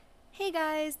Hey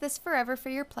guys, this Forever for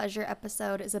Your Pleasure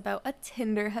episode is about a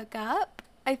Tinder hookup.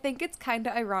 I think it's kind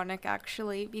of ironic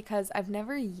actually because I've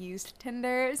never used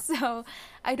Tinder, so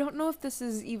I don't know if this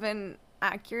is even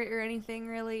accurate or anything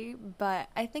really, but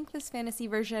I think this fantasy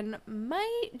version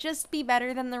might just be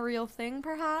better than the real thing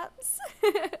perhaps.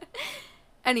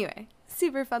 Anyway,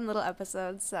 super fun little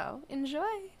episode, so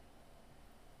enjoy.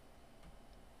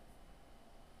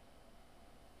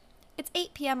 It's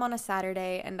 8 p.m. on a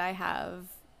Saturday and I have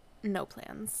no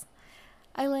plans.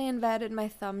 I lay in bed and my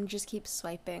thumb just keeps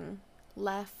swiping.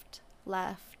 Left,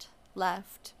 left,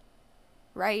 left,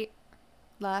 right,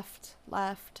 left,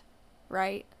 left,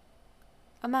 right.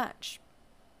 A match.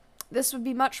 This would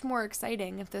be much more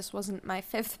exciting if this wasn't my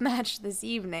fifth match this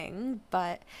evening,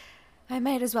 but I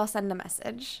might as well send a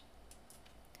message.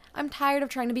 I'm tired of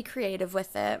trying to be creative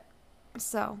with it,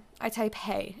 so I type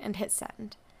hey and hit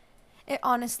send. It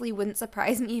honestly wouldn't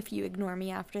surprise me if you ignore me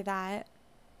after that.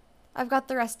 I've got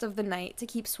the rest of the night to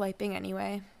keep swiping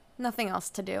anyway. Nothing else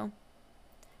to do.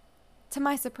 To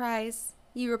my surprise,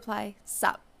 you reply,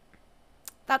 sup.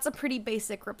 That's a pretty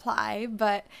basic reply,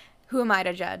 but who am I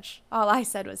to judge? All I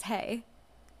said was hey.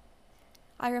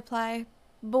 I reply,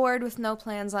 bored with no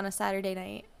plans on a Saturday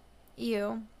night.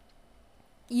 You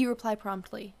reply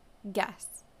promptly,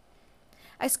 guess.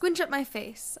 I squinch at my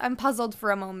face. I'm puzzled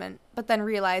for a moment, but then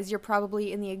realize you're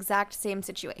probably in the exact same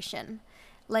situation.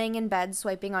 Laying in bed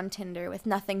swiping on Tinder with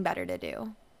nothing better to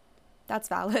do. That's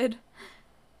valid.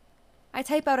 I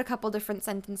type out a couple different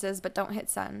sentences but don't hit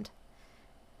send.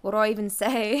 What do I even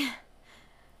say?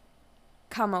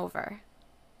 Come over.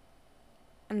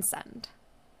 And send.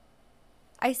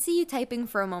 I see you typing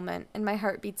for a moment and my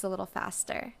heart beats a little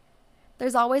faster.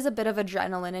 There's always a bit of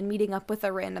adrenaline in meeting up with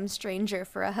a random stranger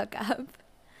for a hookup.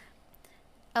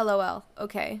 LOL,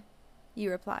 okay,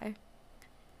 you reply.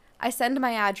 I send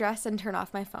my address and turn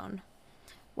off my phone.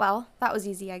 Well, that was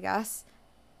easy, I guess.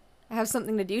 I have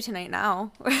something to do tonight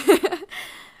now.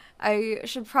 I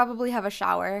should probably have a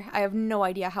shower. I have no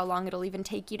idea how long it'll even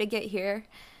take you to get here.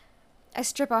 I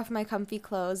strip off my comfy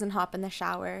clothes and hop in the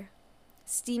shower.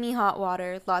 Steamy hot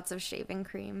water, lots of shaving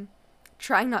cream.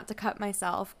 Trying not to cut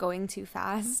myself, going too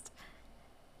fast.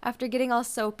 After getting all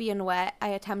soapy and wet, I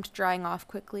attempt drying off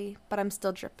quickly, but I'm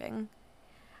still dripping.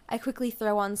 I quickly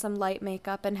throw on some light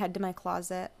makeup and head to my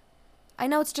closet. I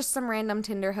know it's just some random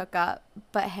Tinder hookup,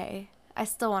 but hey, I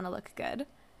still want to look good.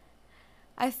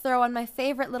 I throw on my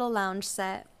favorite little lounge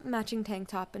set, matching tank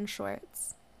top and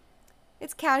shorts.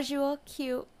 It's casual,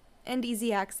 cute, and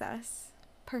easy access.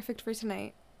 Perfect for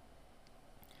tonight.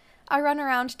 I run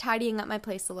around tidying up my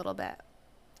place a little bit.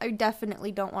 I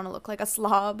definitely don't want to look like a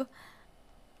slob.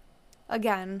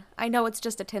 Again, I know it's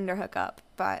just a Tinder hookup,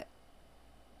 but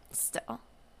still.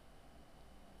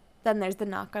 Then there's the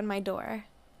knock on my door.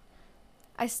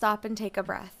 I stop and take a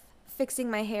breath, fixing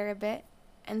my hair a bit,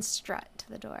 and strut to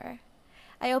the door.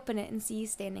 I open it and see you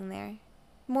standing there.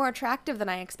 More attractive than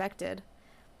I expected.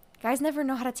 Guys never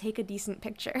know how to take a decent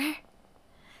picture.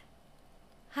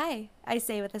 Hi, I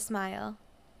say with a smile.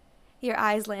 Your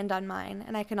eyes land on mine,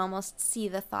 and I can almost see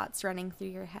the thoughts running through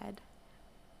your head.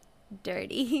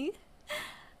 Dirty.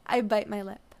 I bite my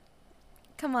lip.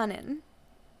 Come on in.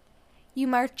 You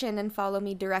march in and follow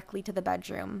me directly to the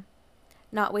bedroom.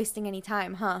 Not wasting any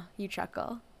time, huh? You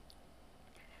chuckle.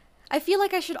 I feel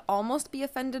like I should almost be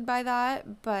offended by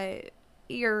that, but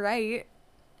you're right.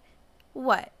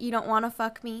 What, you don't want to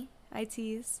fuck me? I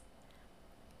tease.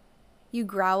 You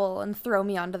growl and throw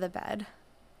me onto the bed.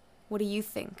 What do you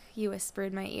think? You whisper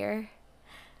in my ear.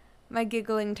 My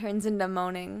giggling turns into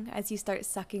moaning as you start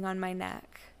sucking on my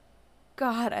neck.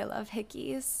 God, I love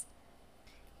hickeys.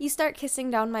 You start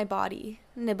kissing down my body,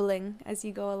 nibbling as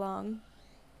you go along.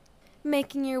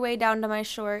 Making your way down to my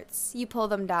shorts, you pull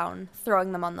them down,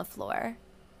 throwing them on the floor.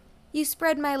 You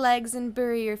spread my legs and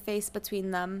bury your face between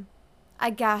them.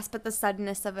 I gasp at the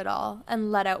suddenness of it all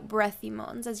and let out breathy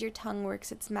moans as your tongue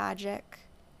works its magic.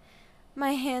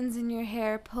 My hands in your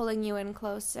hair pulling you in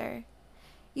closer.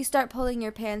 You start pulling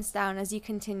your pants down as you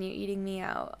continue eating me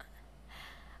out.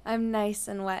 I'm nice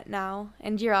and wet now,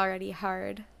 and you're already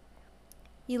hard.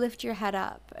 You lift your head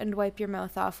up and wipe your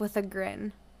mouth off with a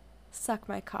grin. Suck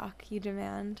my cock, you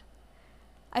demand.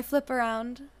 I flip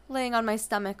around, laying on my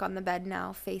stomach on the bed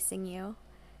now, facing you.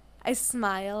 I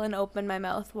smile and open my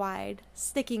mouth wide,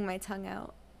 sticking my tongue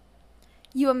out.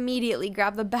 You immediately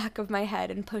grab the back of my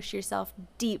head and push yourself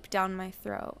deep down my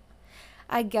throat.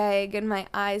 I gag and my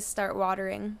eyes start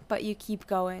watering, but you keep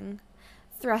going.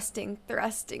 Thrusting,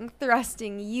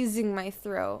 using my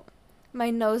throat. My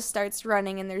nose starts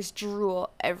running and there's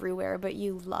drool everywhere, but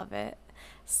you love it.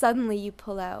 Suddenly you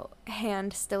pull out,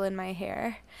 hand still in my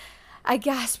hair. I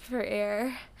gasp for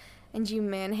air. and you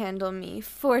manhandle me,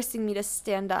 forcing me to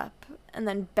stand up and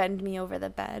then bend me over the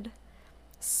bed.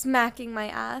 Smacking my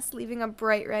ass, leaving a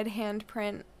bright red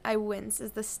handprint, I wince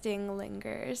as the sting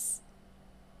lingers.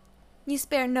 You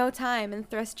spare no time and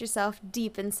thrust yourself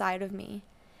deep inside of me.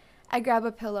 I grab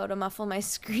a pillow to muffle my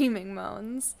screaming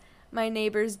moans. My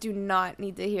neighbors do not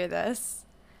need to hear this.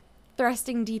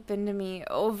 Thrusting deep into me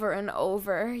over and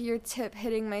over, your tip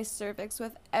hitting my cervix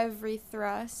with every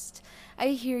thrust. I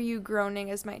hear you groaning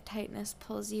as my tightness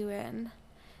pulls you in.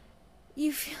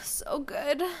 You feel so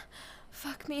good.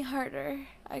 Fuck me harder,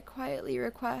 I quietly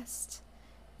request.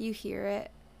 You hear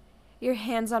it. Your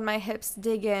hands on my hips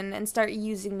dig in and start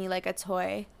using me like a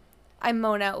toy. I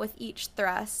moan out with each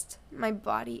thrust. My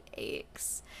body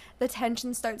aches. The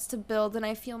tension starts to build and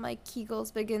I feel my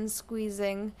kegels begin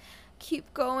squeezing.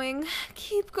 Keep going,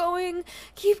 keep going,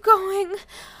 keep going.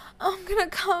 I'm gonna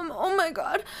come. Oh my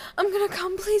god, I'm gonna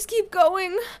come. Please keep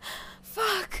going.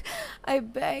 Fuck, I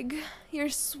beg. Your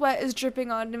sweat is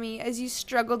dripping onto me as you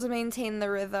struggle to maintain the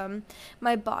rhythm.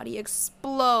 My body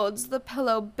explodes. The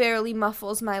pillow barely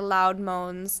muffles my loud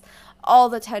moans. All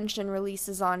the tension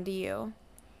releases onto you.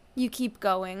 You keep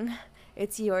going.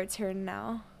 It's your turn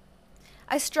now.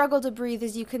 I struggle to breathe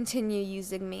as you continue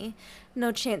using me.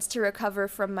 No chance to recover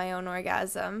from my own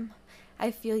orgasm.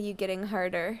 I feel you getting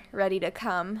harder, ready to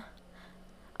come.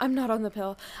 I'm not on the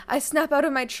pill. I snap out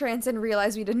of my trance and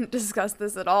realize we didn't discuss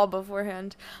this at all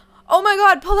beforehand. Oh my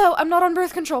god, pull out! I'm not on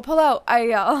birth control, pull out! I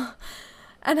yell.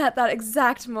 And at that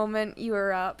exact moment, you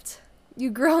erupt. You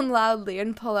groan loudly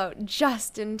and pull out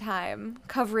just in time,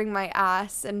 covering my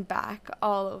ass and back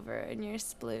all over in your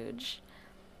splooge.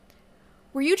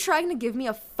 Were you trying to give me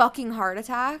a fucking heart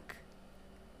attack?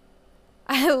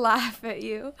 I laugh at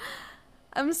you.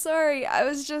 I'm sorry, I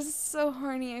was just so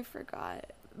horny I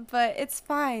forgot. But it's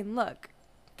fine, look.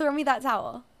 Throw me that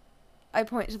towel. I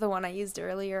point to the one I used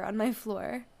earlier on my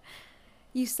floor.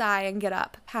 You sigh and get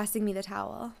up, passing me the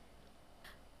towel.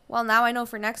 Well, now I know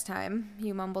for next time,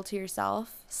 you mumble to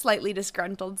yourself, slightly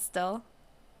disgruntled still.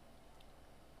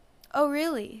 Oh,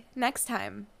 really? Next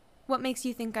time? What makes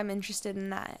you think I'm interested in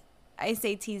that? I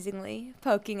say teasingly,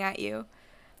 poking at you.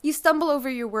 You stumble over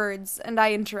your words, and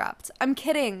I interrupt. I'm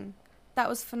kidding. That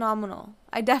was phenomenal.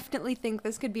 I definitely think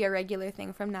this could be a regular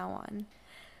thing from now on.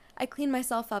 I clean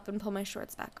myself up and pull my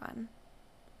shorts back on.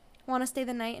 Want to stay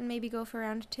the night and maybe go for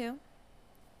round 2?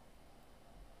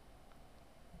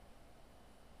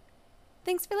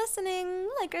 Thanks for listening.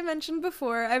 Like I mentioned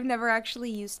before, I've never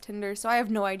actually used Tinder, so I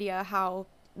have no idea how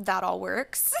that all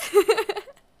works.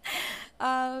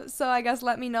 So I guess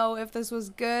let me know if this was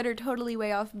good or totally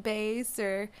way off base,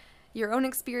 or your own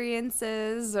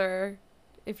experiences, or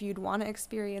if you'd want to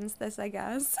experience this, I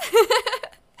guess.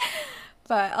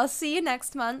 But I'll see you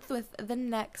next month with the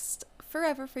next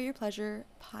Forever for Your Pleasure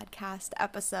podcast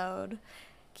episode.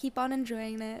 Keep on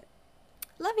enjoying it.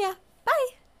 Love ya.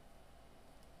 Bye.